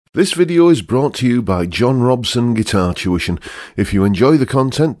This video is brought to you by John Robson Guitar Tuition. If you enjoy the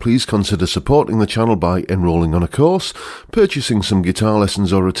content, please consider supporting the channel by enrolling on a course, purchasing some guitar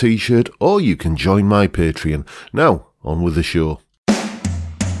lessons or a t-shirt, or you can join my Patreon. Now, on with the show.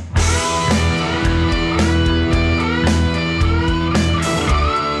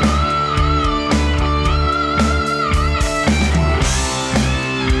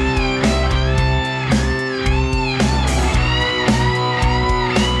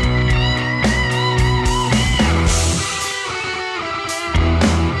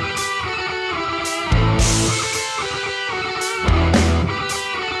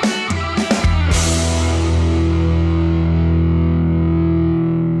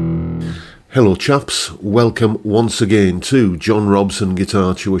 Hello chaps, welcome once again to John Robson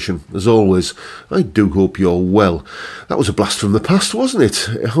Guitar Tuition. As always, I do hope you're well. That was a blast from the past, wasn't it?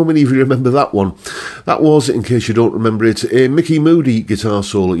 How many of you remember that one? That was, in case you don't remember it, a Mickey Moody guitar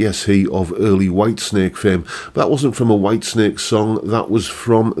solo. Yes, he of early Whitesnake fame. But that wasn't from a Whitesnake song, that was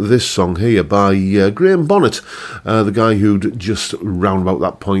from this song here by Graham Bonnet, the guy who'd just round about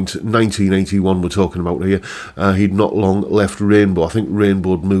that point, 1981 we're talking about here, he'd not long left Rainbow. I think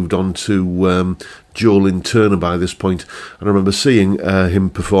Rainbow had moved on to Jolin Turner by this point, and I remember seeing him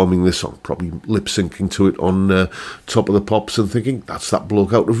performing this song, probably lip-syncing to it on Top of the Pops, and thinking, that's that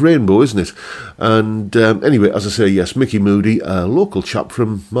bloke out of Rainbow, isn't it? And anyway, as I say, yes, Mickey Moody, a local chap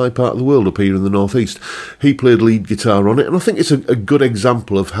from my part of the world up here in the northeast, he played lead guitar on it, and I think it's a good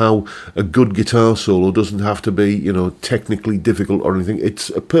example of how a good guitar solo doesn't have to be, you know, technically difficult or anything.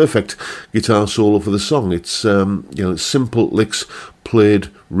 It's a perfect guitar solo for the song. It's you know, simple licks played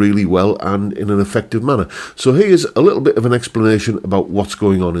really well and in an effective manner. So here's a little bit of an explanation about what's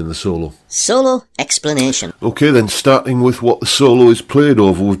going on in the solo. Solo explanation. Okay then, starting with what the solo is played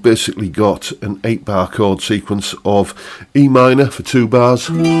over, we've basically got an 8-bar chord sequence of E minor for 2 bars,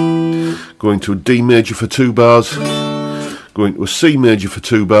 going to a D major for 2 bars, going to a C major for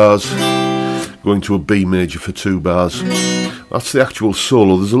 2 bars, going to a B major for 2 bars. That's the actual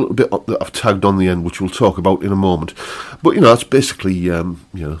solo. There's a little bit that I've tagged on the end, which we'll talk about in a moment. But, you know, that's basically, you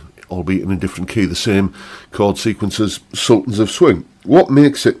know, albeit in a different key, the same chord sequence as Sultans of Swing. What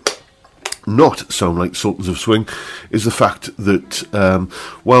makes it not sound like Sultans of Swing is the fact that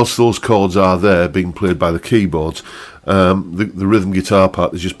whilst those chords are there being played by the keyboards, the rhythm guitar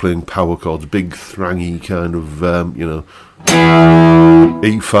part is just playing power chords, big thrangy kind of, you know,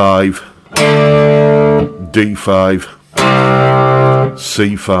 E5, D5,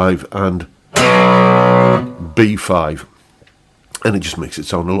 C5 and B5, and it just makes it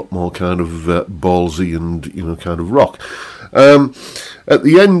sound a lot more kind of ballsy and, you know, kind of rock. At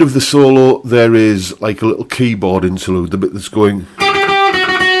the end of the solo there is like a little keyboard interlude, the bit that's going,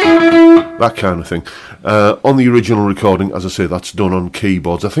 that kind of thing. On the original recording, as I say, that's done on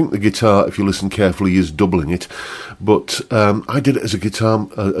keyboards. I think the guitar, if you listen carefully, is doubling it, but I did it as a guitar,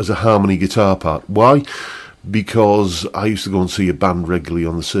 as a harmony guitar part. Why? Because I used to go and see a band regularly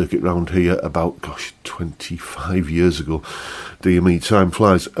on the circuit round here about, gosh, 25 years ago. Dear me, time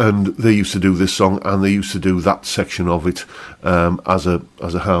flies. And they used to do this song, and they used to do that section of it as a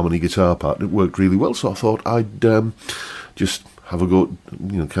harmony guitar part. It worked really well, so I thought I'd just have a go,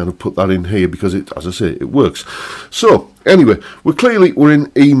 you know, kind of put that in here, because it, as I say, it works. So anyway, we're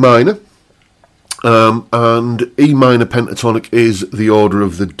in E minor. And E minor pentatonic is the order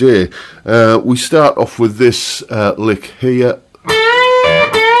of the day. We start off with this lick here,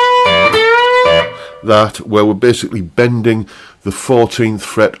 that where we're basically bending the 14th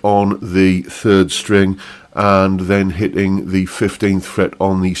fret on the 3rd string and then hitting the 15th fret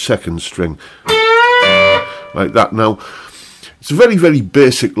on the 2nd string, like that. Now, it's a very, very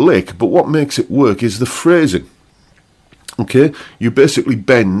basic lick, but what makes it work is the phrasing. Okay, you basically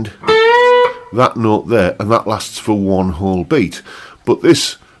bend that note there, and that lasts for one whole beat. But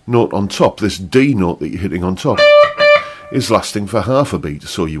this note on top, this D note that you're hitting on top, is lasting for half a beat.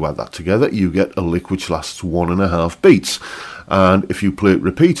 So you add that together, you get a lick which lasts 1.5 beats. And if you play it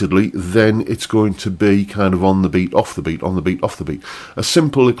repeatedly, then it's going to be kind of on the beat, off the beat, on the beat, off the beat. A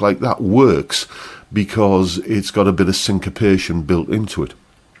simple lick like that works because it's got a bit of syncopation built into it.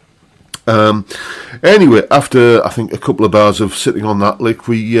 Anyway, after I think a couple of bars of sitting on that lick,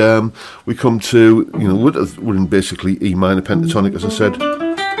 we come to, you know, we're in basically E minor pentatonic, as I said.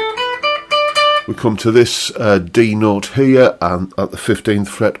 We come to this D note here, and at the 15th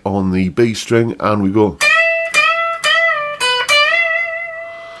fret on the B string, and we go,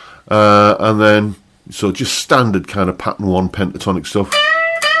 and then so just standard kind of pattern 1 pentatonic stuff.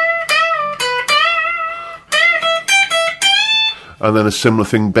 And then a similar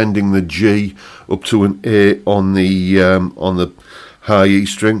thing, bending the G up to an A on the high E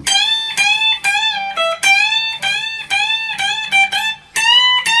string.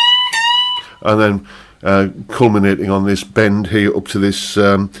 And then culminating on this bend here up to this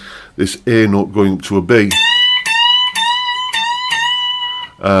this A note going up to a B,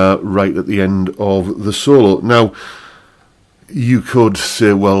 right at the end of the solo. Now, you could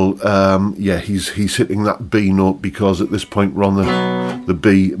say, well, yeah, he's hitting that B note because at this point we're on the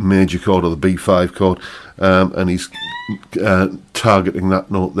B major chord, or the B5 chord, and he's targeting that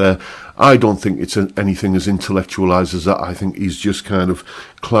note there. I don't think it's anything as intellectualized as that. I think he's just kind of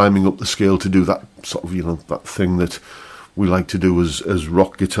climbing up the scale to do that sort of, you know, that thing that we like to do as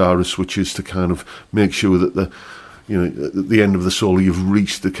rock guitarists, which is to kind of make sure that you know, at the end of the solo you've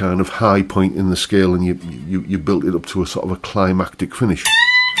reached the kind of high point in the scale, and you built it up to a sort of a climactic finish.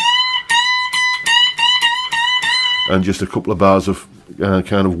 And just a couple of bars of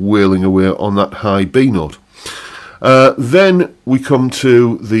kind of wailing away on that high B note. Then we come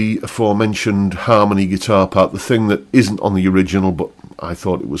to the aforementioned harmony guitar part, the thing that isn't on the original, but I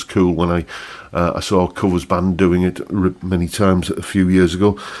thought it was cool when I saw a covers band doing it many times a few years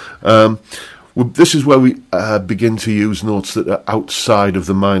ago. This is where we begin to use notes that are outside of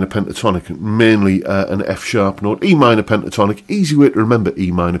the minor pentatonic, mainly an F sharp note, E minor pentatonic. Easy way to remember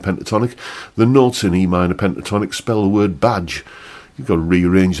E minor pentatonic. The notes in E minor pentatonic spell the word badge. You've got to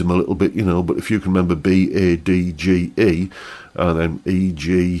rearrange them a little bit, you know, but if you can remember B, A, D, G, E, and then E,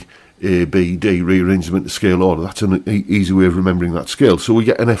 G, A, B, D, rearrange them into scale order, that's an easy way of remembering that scale. So we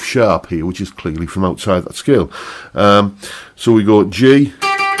get an F sharp here, which is clearly from outside that scale. So we go G,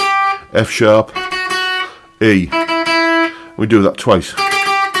 F sharp, E. We do that twice.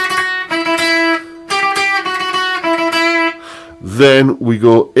 Then we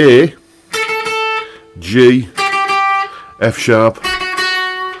go A, G, F sharp,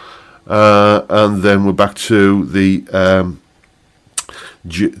 and then we're back to the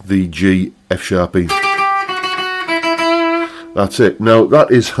G, F sharp, E. That's it. Now that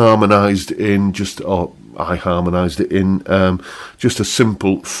is harmonised in just, I harmonised it in just a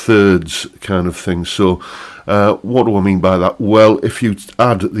simple thirds kind of thing. So what do I mean by that? Well, if you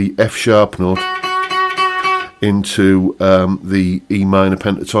add the F sharp note into the E minor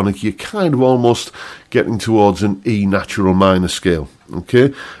pentatonic, you're kind of almost getting towards an E natural minor scale.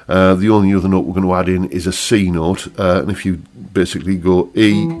 Okay, the only other note we're going to add in is a C note, and if you basically go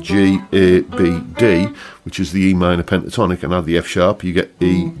E, G, A, B, D, which is the E minor pentatonic, and add the F sharp, you get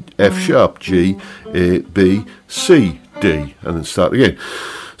E, F sharp, G, A, B, C, D, and then start again.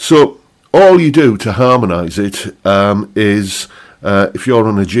 So all you do to harmonise it is, if you're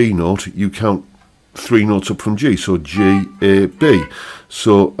on a G note, you count 3 notes up from G, so G, A, B,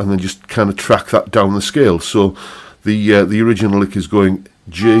 so, and then just kind of track that down the scale. So the original lick is going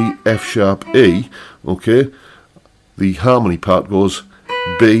G, F sharp, E, okay, the harmony part goes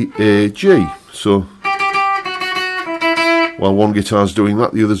B, A, G, so while one guitar's doing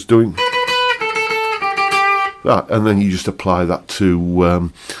that, the other's doing that, and then you just apply that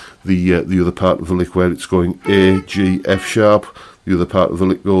to the other part of the lick where it's going A, G, F sharp, the other part of the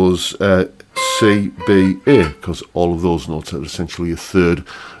lick goes C, B, A, because all of those notes are essentially a third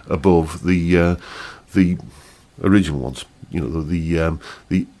above the original ones. You know,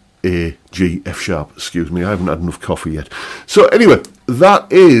 the A, G, F sharp. Excuse me, I haven't had enough coffee yet. So anyway,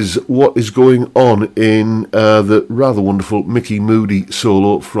 that is what is going on in the rather wonderful Mickey Moody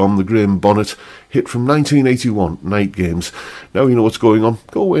solo from the Graham Bonnet hit from 1981, Night Games. Now you know what's going on,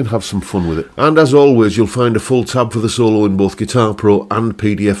 go away and have some fun with it. And as always, you'll find a full tab for the solo in both Guitar Pro and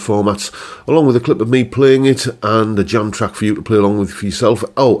PDF formats, along with a clip of me playing it and a jam track for you to play along with for yourself.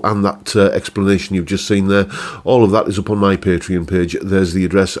 Oh, and that explanation you've just seen there, all of that is up on my Patreon page. There's the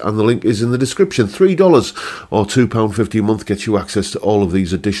address, and the link is in the description. $3 or £2.50 a month gets you access to all of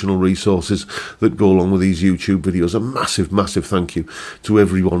these additional resources that go along with these YouTube videos. A massive, massive thank you to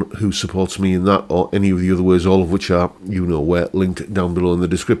everyone who supports me in that, or any of the other ways, all of which are, you know where, linked down below in the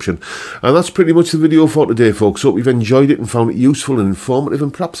description. And that's pretty much the video for today, folks. Hope you've enjoyed it and found it useful and informative,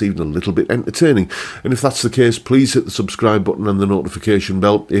 and perhaps even a little bit entertaining. And if that's the case, please hit the subscribe button and the notification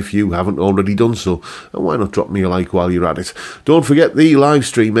bell if you haven't already done so. And why not drop me a like while you're at it? Don't forget the live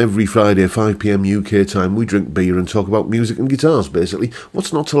stream every Friday, 5 PM UK time. We drink beer and talk about music and guitars, basically.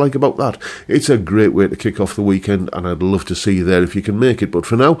 What's not to like about that? It's a great way to kick off the weekend, and I'd love to see you there if you can make it. But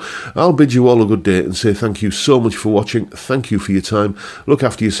for now, I'll bid you all a good day and say thank you so much for watching. Thank you for your time. Look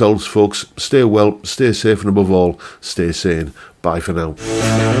after yourselves, folks. Stay well, stay safe, and above all, stay sane. Bye for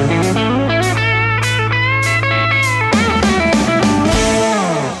now.